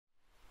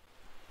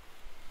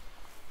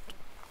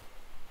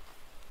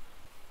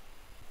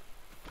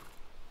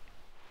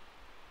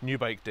New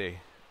bike day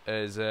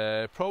is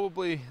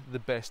probably the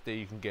best day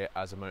you can get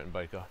as a mountain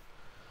biker.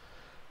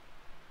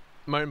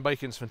 Mountain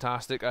biking is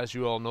fantastic, as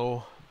you all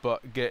know,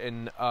 but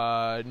getting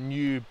a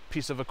new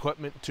piece of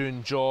equipment to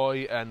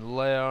enjoy and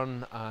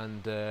learn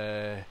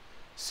and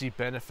see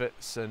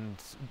benefits and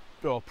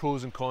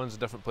pros and cons of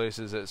different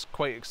places, it's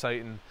quite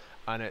exciting,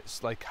 and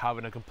it's like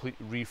having a complete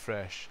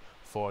refresh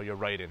for your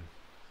riding.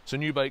 So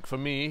new bike for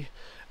me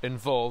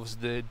involves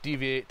the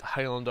Deviate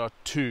Highlander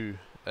 2.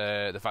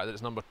 The fact that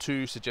it's number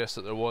 2 suggests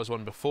that there was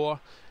one before.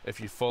 If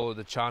you follow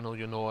the channel,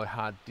 you know I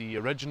had the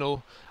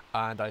original,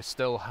 and I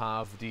still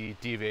have the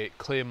Deviate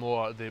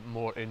Claymore, the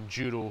more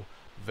enduro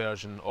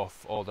version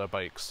of all their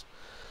bikes.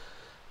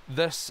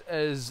 This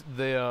is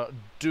their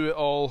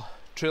do-it-all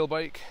trail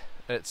bike.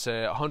 It's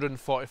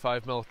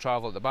 145mm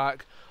travel at the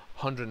back,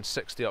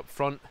 160 up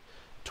front,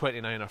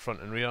 29 are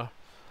front and rear,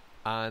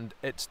 and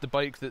it's the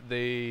bike that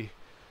they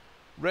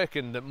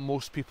reckon that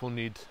most people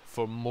need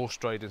for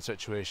most riding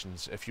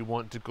situations. If you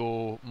want to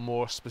go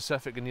more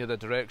specific in the other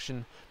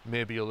direction,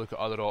 maybe you'll look at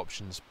other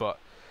options, but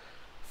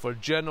for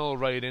general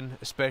riding,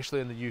 especially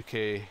in the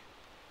UK,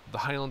 the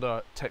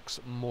Highlander ticks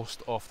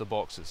most of the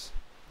boxes.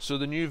 So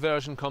the new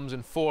version comes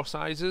in 4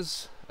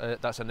 sizes.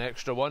 That's an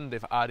extra one.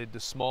 They've added the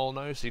small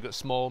now, so you've got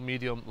small,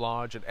 medium,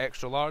 large and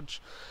extra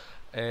large.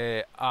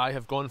 I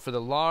have gone for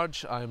the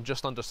large. I'm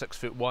just under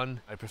 6'1".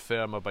 I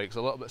prefer my bikes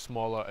a little bit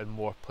smaller and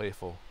more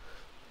playful.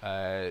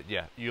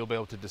 Yeah, you'll be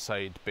able to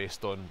decide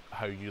based on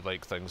how you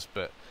like things,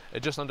 but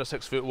at just under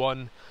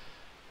 6'1",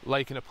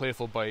 liking a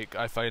playful bike,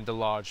 I find the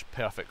large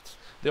perfect.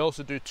 They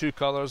also do 2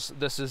 colours.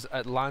 This is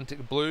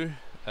Atlantic Blue,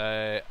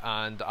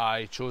 and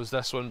I chose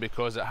this one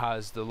because it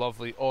has the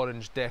lovely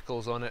orange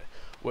decals on it,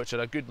 which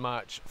are a good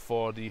match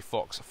for the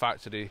Fox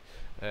Factory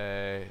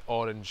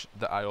orange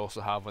that I also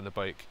have on the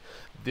bike.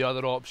 The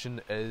other option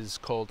is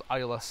called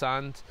Isla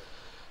Sand,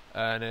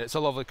 and it's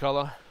a lovely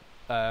colour.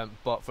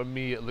 But for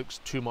me it looks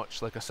too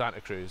much like a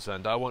Santa Cruz,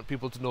 and I want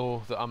people to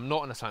know that I'm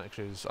not on a Santa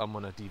Cruz, I'm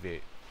on a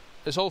Deviate.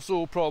 It's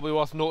also probably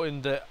worth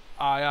noting that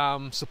I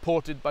am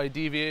supported by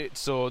Deviate,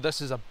 so this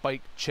is a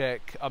bike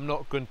check. I'm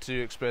not going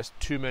to express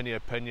too many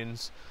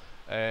opinions,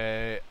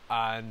 but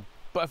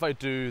if I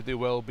do, they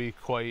will be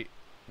quite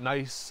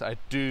nice. I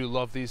do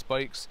love these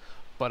bikes,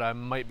 but I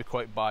might be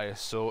quite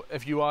biased, so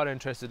if you are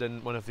interested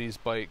in one of these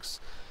bikes,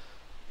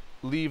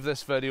 leave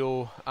this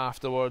video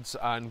afterwards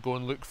and go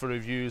and look for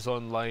reviews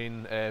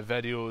online,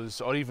 videos,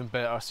 or even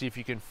better, see if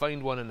you can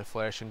find one in the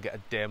flesh and get a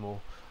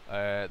demo.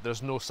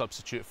 There's no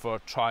substitute for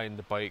trying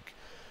the bike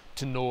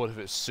to know if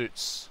it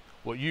suits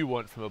what you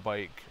want from a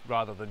bike,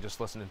 rather than just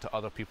listening to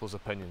other people's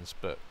opinions.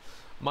 But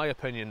my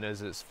opinion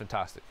is it's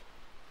fantastic.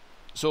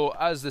 So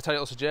as the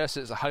title suggests,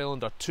 it's a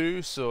Highlander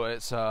 2, so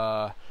it's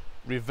a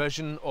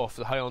revision of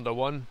the Highlander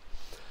 1.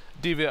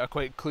 Deviate are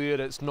quite clear,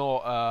 it's not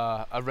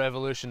a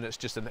revolution, it's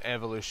just an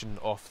evolution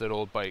of their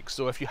old bike.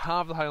 So if you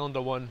have the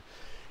Highlander 1,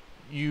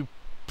 you'd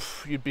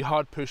be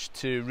hard pushed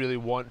to really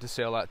want to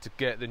sell that to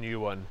get the new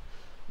one.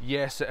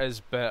 Yes, it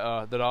is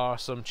better, there are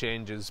some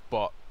changes,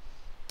 but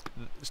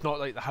it's not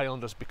like the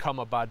Highlander's become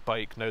a bad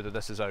bike now that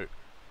this is out.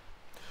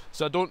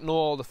 So I don't know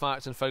all the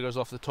facts and figures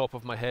off the top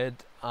of my head,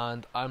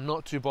 and I'm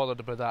not too bothered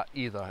about that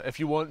either. If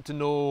you want to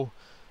know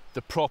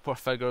the proper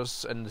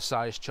figures and the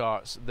size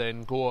charts,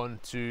 then go on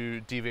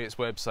to Deviate's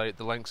website,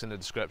 the link's in the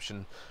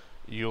description.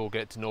 You'll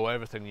get to know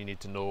everything you need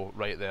to know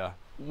right there.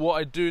 What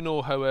I do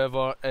know,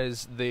 however,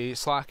 is they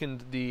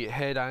slackened the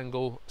head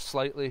angle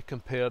slightly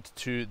compared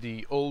to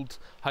the old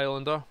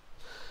Highlander.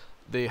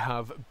 They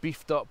have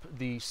beefed up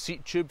the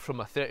seat tube from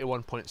a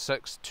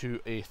 31.6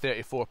 to a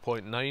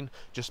 34.9,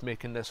 just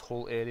making this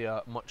whole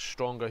area much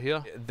stronger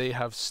here. They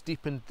have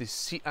steepened the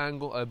seat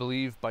angle, I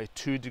believe, by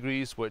 2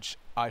 degrees, which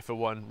I for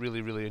one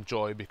really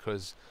enjoy,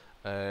 because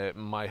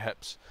my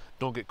hips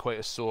don't get quite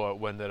as sore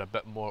when they're a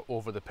bit more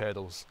over the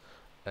pedals.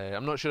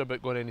 I'm not sure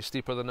about going any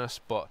steeper than this,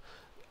 but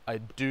I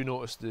do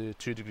notice the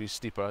 2 degrees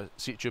steeper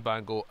seat tube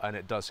angle, and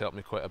it does help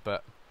me quite a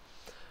bit.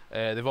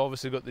 They've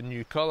obviously got the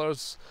new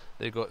colours,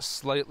 they've got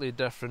slightly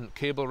different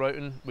cable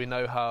routing. We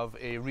now have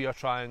a rear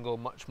triangle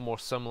much more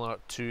similar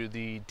to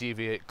the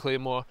Deviate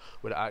Claymore,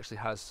 where it actually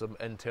has some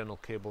internal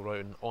cable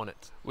routing on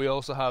it. We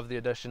also have the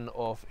addition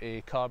of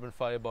a carbon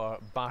fibre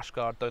bash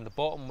guard down the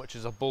bottom, which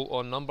is a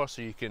bolt-on number,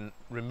 so you can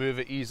remove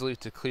it easily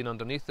to clean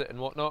underneath it and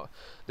whatnot.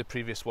 The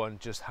previous one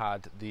just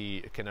had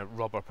the kind of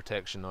rubber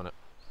protection on it.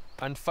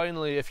 And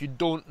finally, if you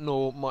don't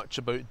know much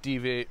about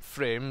Deviate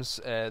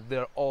frames,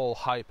 they're all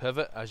high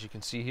pivot, as you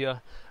can see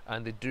here,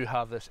 and they do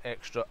have this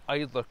extra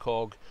idler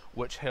cog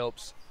which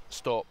helps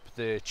stop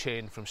the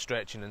chain from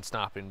stretching and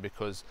snapping,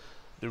 because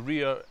the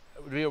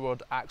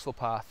rearward axle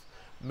path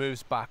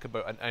moves back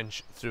about an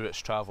inch through its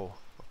travel.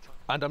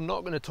 And I'm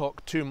not going to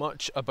talk too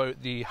much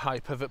about the high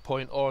pivot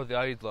point or the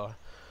idler,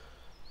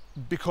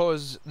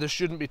 because there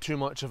shouldn't be too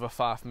much of a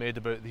faff made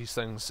about these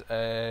things.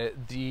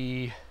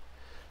 The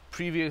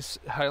previous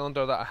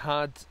Highlander that I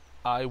had,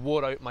 I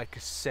wore out my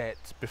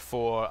cassette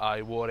before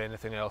I wore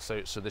anything else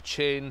out, so the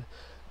chain,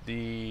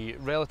 the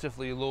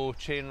relatively low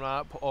chain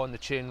wrap on the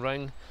chain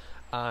ring,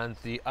 and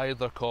the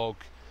idler cog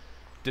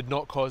did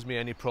not cause me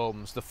any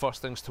problems. The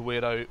first things to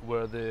wear out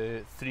were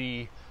the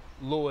 3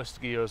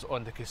 lowest gears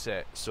on the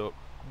cassette, so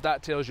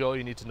that tells you all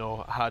you need to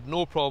know. I had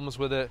no problems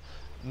with it,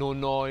 no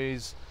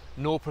noise,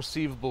 no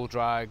perceivable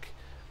drag,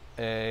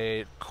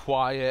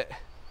 quiet,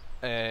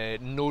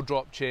 no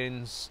drop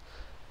chains,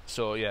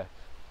 so yeah,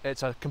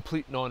 it's a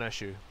complete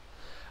non-issue.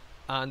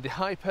 And the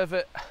high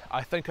pivot,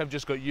 I think I've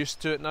just got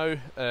used to it now.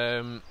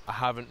 I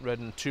haven't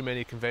ridden too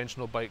many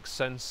conventional bikes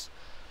since.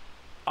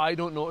 I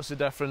don't notice the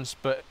difference,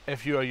 but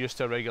if you are used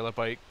to a regular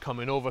bike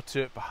coming over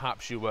to it,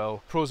 perhaps you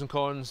will. Pros and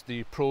cons,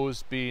 the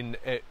pros being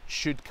it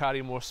should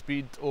carry more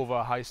speed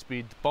over high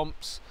speed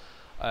bumps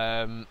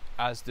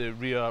as the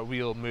rear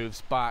wheel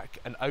moves back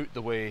and out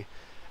the way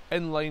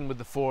in line with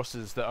the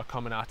forces that are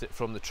coming at it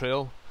from the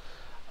trail.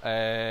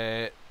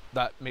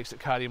 That makes it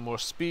carry more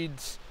speed,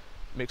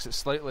 makes it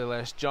slightly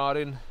less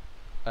jarring,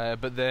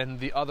 but then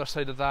the other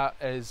side of that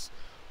is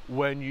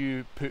when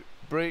you put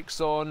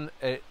brakes on,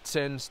 it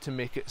tends to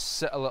make it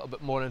sit a little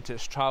bit more into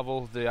its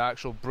travel. The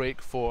actual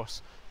brake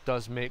force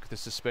does make the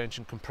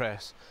suspension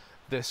compress.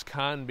 This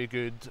can be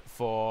good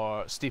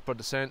for steeper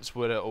descents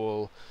where it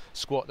will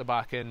squat the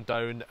back end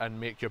down and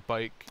make your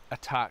bike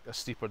attack a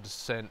steeper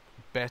descent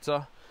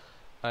better.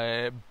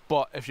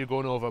 But if you're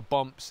going over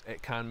bumps,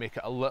 it can make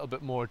it a little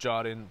bit more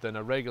jarring than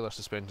a regular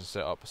suspension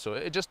setup. So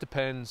it just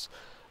depends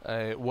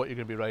what you're going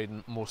to be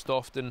riding most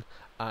often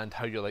and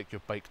how you like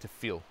your bike to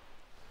feel.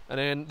 And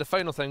then the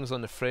final things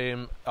on the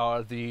frame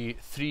are the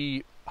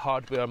 3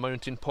 hardware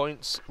mounting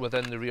points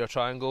within the rear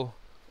triangle,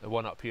 the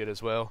one up here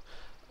as well,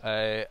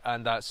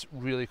 and that's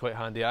really quite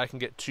handy. I can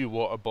get 2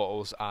 water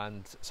bottles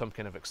and some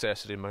kind of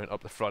accessory mount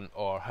up the front,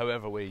 or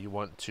however way you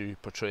want to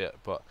portray it,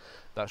 but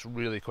that's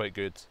really quite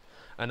good.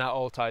 And that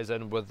all ties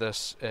in with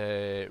this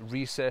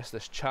recess,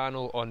 this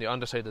channel on the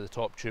underside of the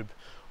top tube,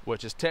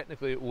 which is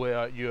technically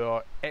where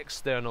your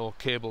external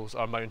cables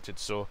are mounted.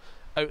 So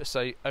out of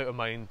sight, out of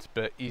mind,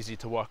 but easy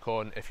to work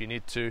on if you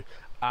need to.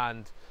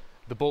 And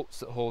the bolts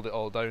that hold it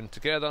all down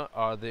together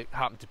they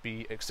happen to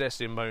be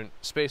accessory mount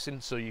spacing,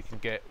 so you can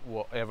get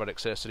whatever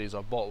accessories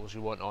or bottles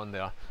you want on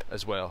there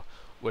as well,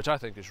 which I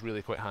think is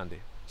really quite handy.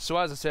 So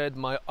as I said,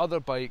 my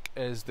other bike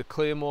is the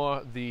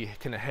Claymore, the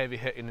kind of heavy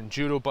hitting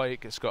enduro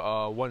bike. It's got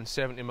a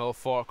 170mm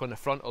fork on the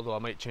front, although I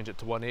might change it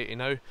to 180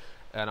 now,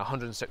 and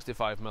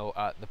 165mm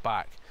at the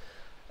back.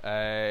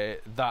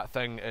 That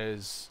thing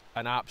is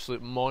an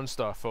absolute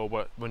monster for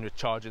when you're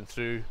charging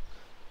through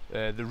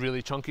the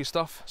really chunky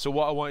stuff. So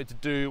what I wanted to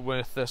do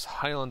with this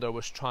Highlander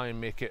was try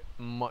and make it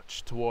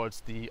much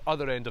towards the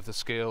other end of the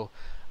scale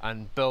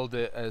and build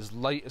it as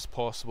light as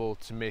possible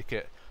to make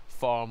it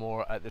far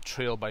more at the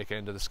trail bike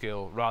end of the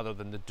scale rather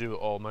than the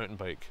do-it-all mountain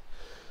bike.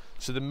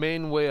 So the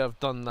main way I've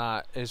done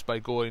that is by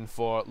going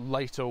for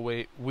lighter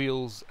weight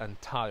wheels and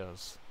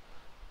tyres,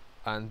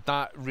 and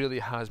that really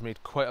has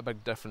made quite a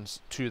big difference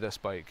to this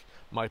bike.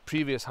 My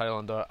previous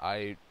Highlander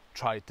I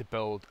tried to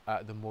build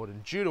at the more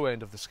enduro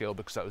end of the scale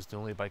because that was the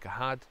only bike I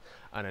had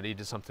and I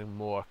needed something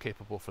more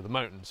capable for the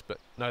mountains, but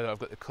now that I've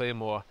got the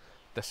Claymore,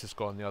 this has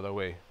gone the other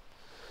way.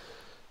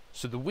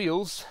 So the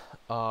wheels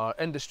are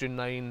Industry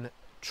 9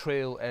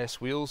 Trail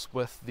S wheels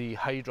with the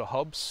Hydra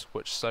hubs,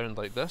 which sound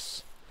like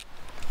this.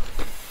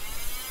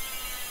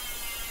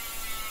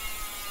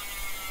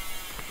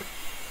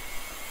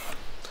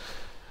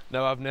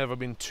 Now I've never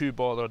been too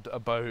bothered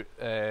about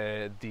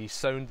the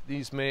sound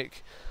these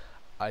make.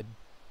 I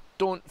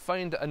don't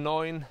find it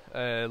annoying.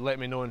 Let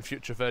me know in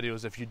future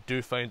videos if you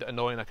do find it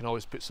annoying. I can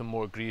always put some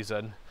more grease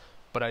in,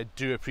 but I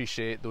do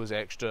appreciate those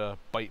extra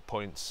bite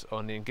points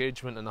on the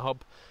engagement and the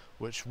hub,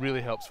 which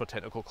really helps for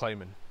technical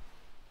climbing.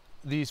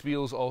 These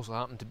wheels also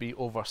happen to be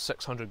over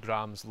 600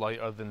 grams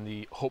lighter than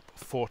the Hope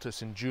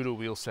Fortis Enduro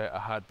wheel set I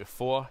had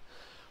before,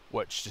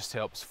 which just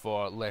helps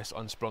for less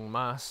unsprung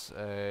mass,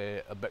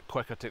 a bit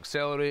quicker to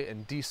accelerate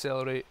and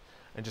decelerate,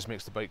 and just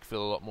makes the bike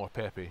feel a lot more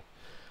peppy.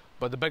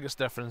 But the biggest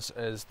difference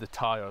is the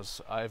tyres.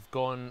 I've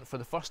gone for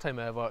the first time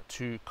ever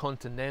to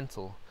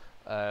Continental.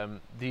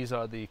 These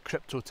are the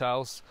Crypto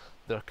Tals.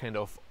 They're kind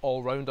of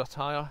all-rounder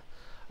tyre.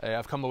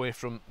 I've come away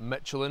from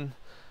Michelin.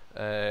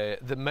 The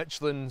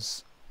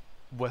Michelins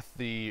with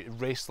the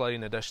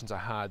Raceline editions I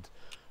had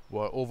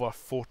were over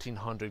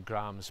 1400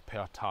 grams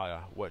per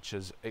tyre, which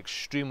is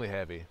extremely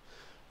heavy.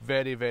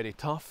 Very, very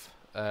tough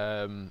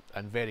and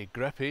very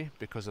grippy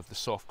because of the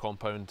soft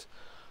compound,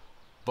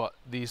 but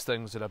these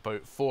things are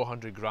about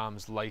 400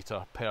 grams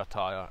lighter per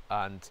tyre,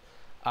 and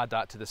add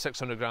that to the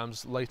 600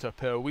 grams lighter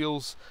per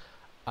wheels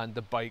and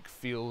the bike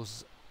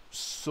feels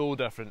so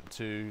different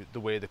to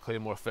the way the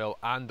Claymore felt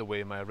and the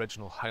way my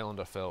original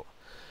Highlander felt.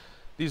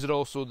 These are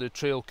also the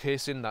trail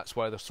casing, that's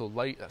why they're so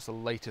light. That's the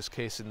lightest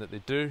casing that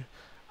they do,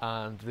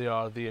 and they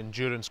are the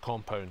endurance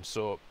compound,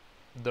 so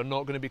they're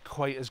not going to be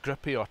quite as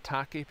grippy or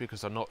tacky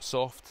because they're not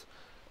soft,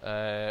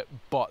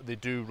 but they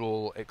do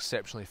roll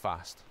exceptionally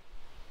fast.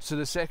 So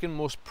the second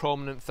most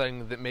prominent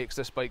thing that makes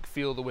this bike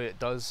feel the way it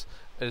does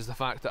is the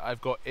fact that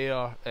I've got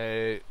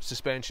air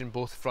suspension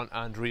both front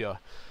and rear.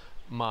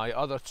 My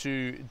other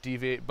 2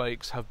 Deviate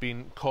bikes have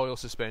been coil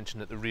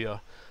suspension at the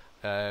rear,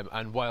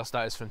 and whilst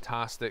that is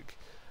fantastic,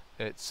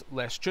 it's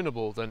less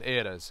tunable than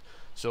air is.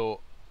 So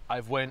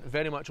I've went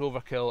very much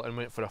overkill and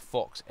went for a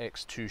Fox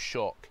X2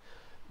 shock.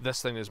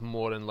 This thing is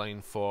more in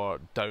line for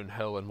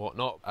downhill and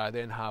whatnot. I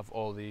then have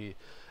all the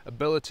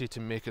ability to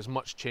make as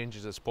much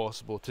changes as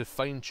possible to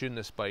fine tune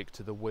this bike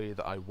to the way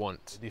that I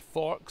want. The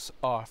forks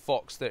are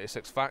Fox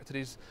 36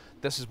 factories.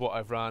 This is what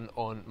I've ran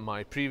on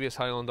my previous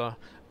Highlander,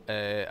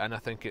 and I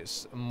think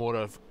it's more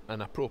of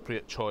an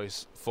appropriate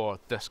choice for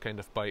this kind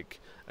of bike.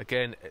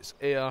 Again, it's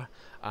air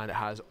and it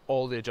has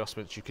all the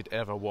adjustments you could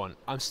ever want.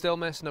 I'm still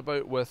messing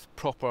about with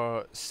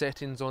proper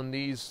settings on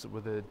these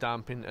with the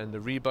damping and the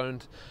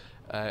rebound,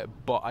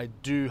 but I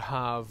do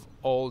have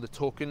all the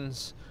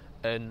tokens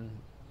in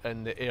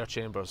the air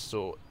chambers,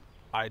 so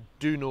I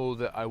do know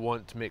that I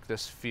want to make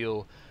this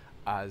feel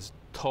as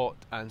taut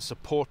and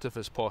supportive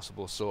as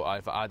possible, so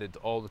I've added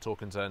all the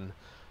tokens in,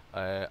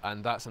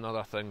 and that's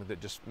another thing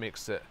that just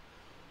makes it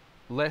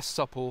less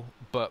supple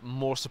but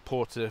more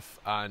supportive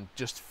and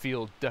just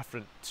feel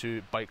different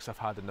to bikes I've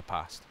had in the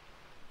past.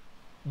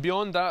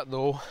 Beyond that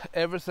though,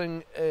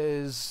 everything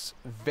is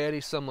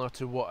very similar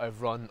to what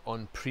I've run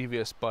on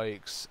previous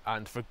bikes,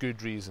 and for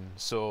good reason.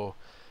 So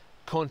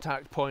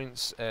contact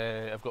points,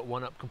 I've got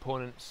one-up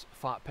components,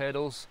 flat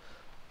pedals.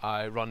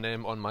 I run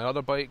them on my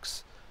other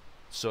bikes,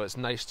 so it's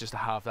nice just to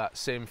have that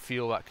same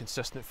feel, that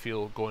consistent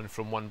feel going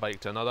from one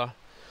bike to another.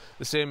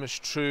 The same is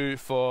true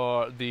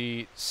for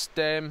the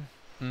stem.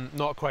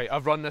 Not quite,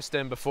 I've run this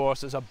stem before,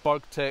 so it's a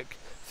Bergtech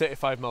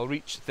 35mm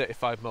reach,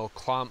 35mm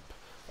clamp,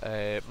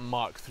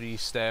 Mark III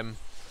stem.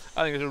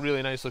 I think it's a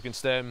really nice looking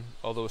stem,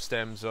 although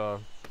stems are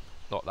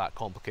not that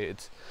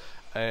complicated.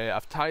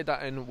 I've tied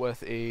that in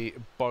with a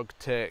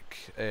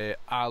Bergtech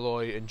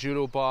alloy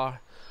enduro bar,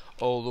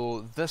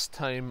 although this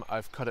time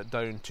I've cut it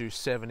down to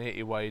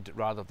 780 wide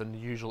rather than the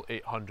usual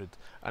 800,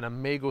 and I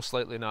may go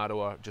slightly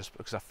narrower just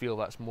because I feel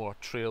that's more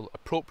trail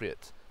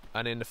appropriate.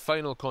 And then the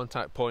final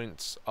contact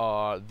points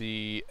are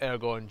the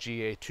Ergon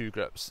GA2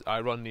 grips. I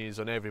run these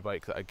on every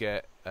bike that I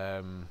get.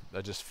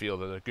 I just feel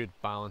that they're good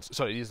balance.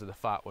 Sorry, these are the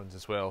fat ones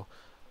as well.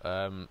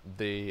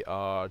 They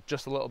are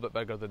just a little bit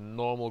bigger than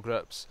normal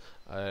grips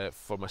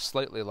for my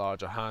slightly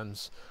larger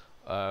hands,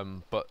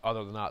 but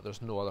other than that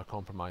there's no other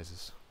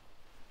compromises.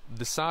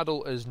 The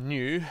saddle is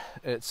new.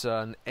 It's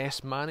an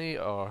S-Mani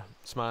or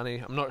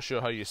Smani, I'm not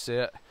sure how you say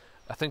it.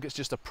 I think it's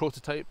just a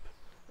prototype.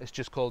 It's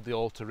just called the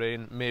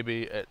all-terrain.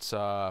 Maybe it's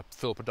a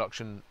full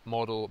production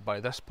model by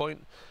this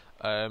point.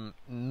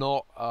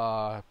 Not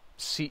a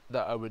seat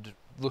that I would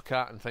look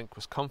at and think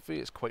was comfy.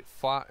 It's quite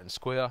flat and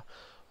square,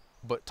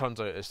 but turns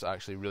out it's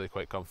actually really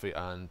quite comfy,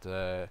 and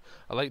I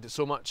liked it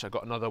so much I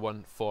got another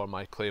one for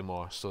my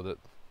Claymore, so that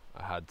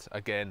I had,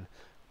 again,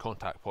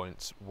 contact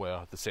points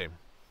were the same.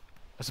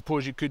 I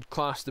suppose you could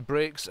class the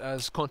brakes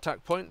as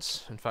contact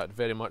points, in fact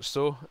very much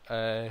so.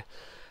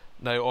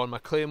 Now on my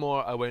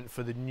Claymore I went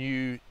for the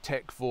new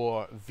Tech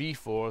 4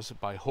 V4s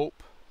by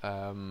Hope,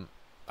 and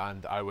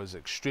I was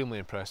extremely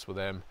impressed with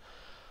them,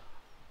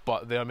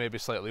 but they're maybe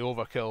slightly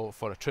overkill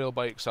for a trail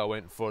bike, so I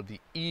went for the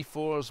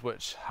E4s,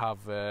 which have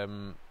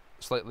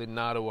slightly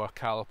narrower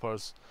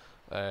calipers.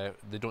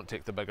 They don't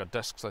take the bigger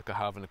discs like I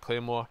have in the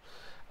Claymore,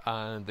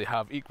 and they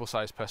have equal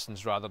size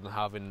pistons rather than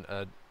having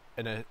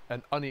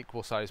an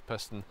unequal size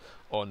piston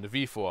on the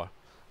V4.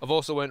 I've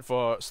also went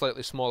for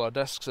slightly smaller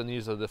discs, and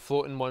these are the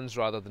floating ones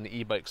rather than the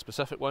e-bike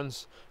specific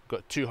ones.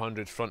 Got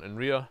 200 front and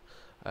rear.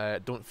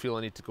 Don't feel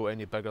I need to go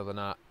any bigger than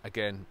that,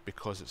 again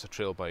because it's a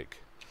trail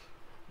bike.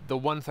 The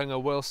one thing I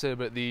will say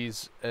about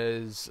these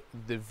is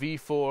the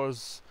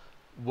V4s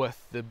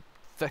with the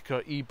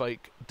thicker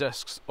e-bike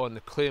discs on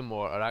the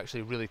Claymore are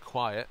actually really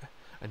quiet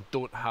and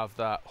don't have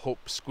that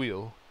Hope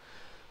squeal,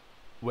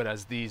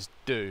 whereas these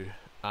do,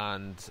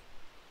 and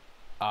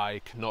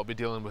I cannot be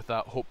dealing with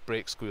that Hope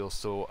brake squeal,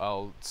 so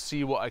I'll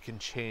see what I can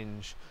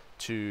change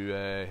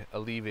to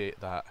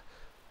alleviate that.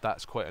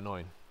 That's quite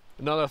annoying.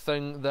 Another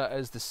thing that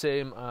is the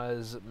same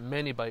as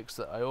many bikes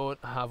that I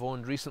have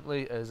owned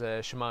recently is a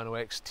Shimano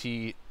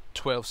XT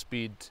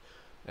 12-speed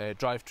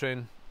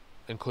drivetrain,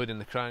 including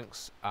the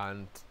cranks,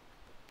 and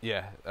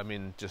yeah, I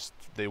mean, just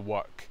they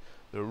work.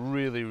 They're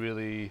really,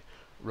 really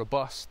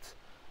robust.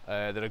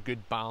 They're a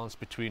good balance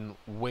between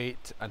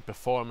weight and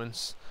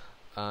performance,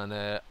 and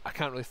I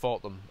can't really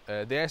fault them.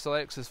 The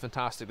SLX is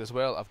fantastic as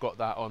well. I've got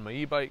that on my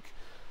e-bike,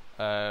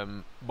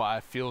 but I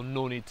feel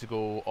no need to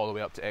go all the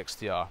way up to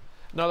XTR.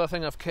 Another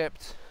thing I've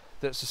kept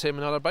that's the same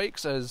in other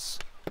bikes is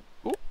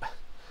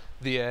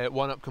the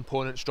one-up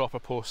components dropper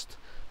post.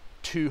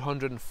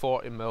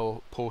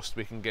 240mm post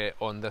we can get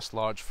on this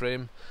large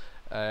frame,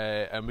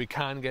 and we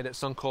can get it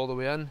sunk all the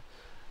way in,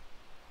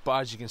 but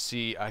as you can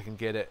see I can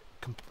get it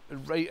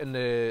right in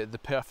the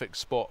perfect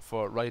spot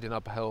for riding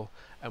up a hill,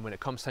 and when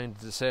it comes time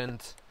to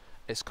descend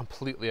it's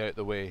completely out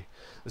the way.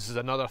 This is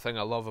another thing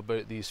I love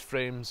about these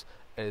frames,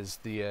 is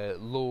the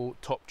low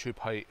top tube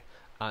height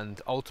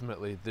and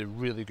ultimately the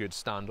really good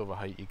standover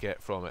height you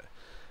get from it.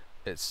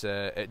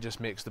 It just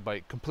makes the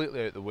bike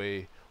completely out the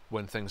way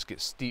when things get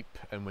steep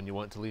and when you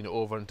want to lean it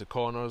over into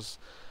corners.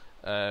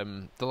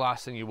 The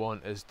last thing you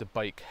want is the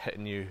bike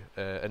hitting you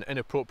in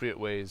inappropriate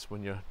ways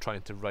when you're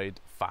trying to ride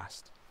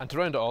fast. And to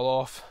round it all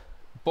off,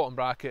 bottom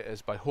bracket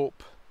is by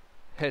Hope,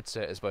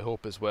 headset is by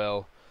Hope as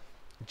well.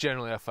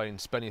 Generally I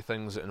find spinny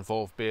things that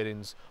involve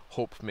bearings,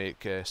 Hope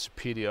make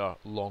superior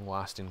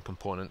long-lasting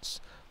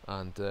components,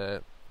 and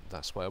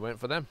that's why I went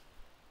for them.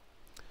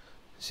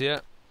 So yeah,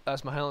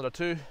 that's my Highlander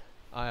 2.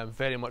 I am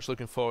very much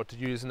looking forward to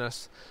using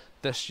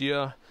this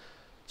year.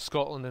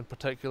 Scotland in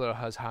particular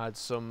has had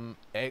some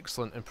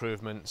excellent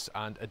improvements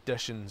and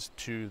additions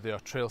to their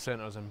trail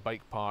centres and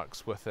bike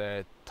parks, with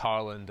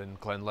Tarland and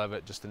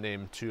Glenlivet, just to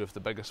name two of the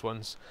biggest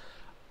ones.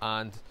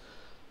 And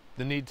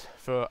the need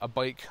for a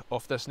bike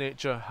of this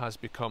nature has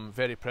become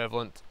very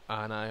prevalent,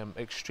 and I am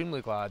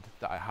extremely glad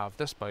that I have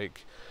this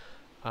bike,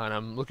 and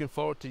I'm looking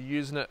forward to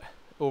using it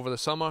over the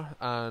summer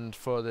and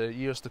for the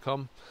years to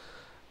come.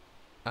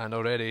 And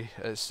already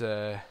it's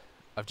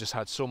I've just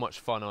had so much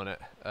fun on it.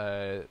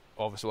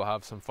 Obviously we'll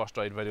have some first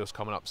ride videos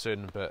coming up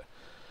soon, but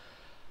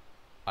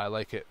I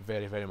like it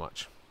very, very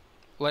much.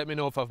 Let me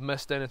know if I've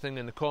missed anything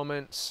in the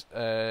comments.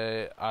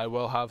 I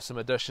will have some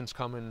additions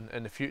coming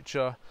in the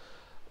future.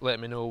 Let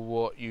me know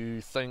what you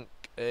think,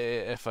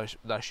 if I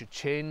should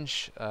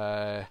change,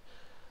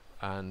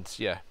 and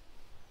yeah,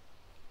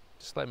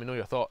 just let me know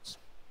your thoughts.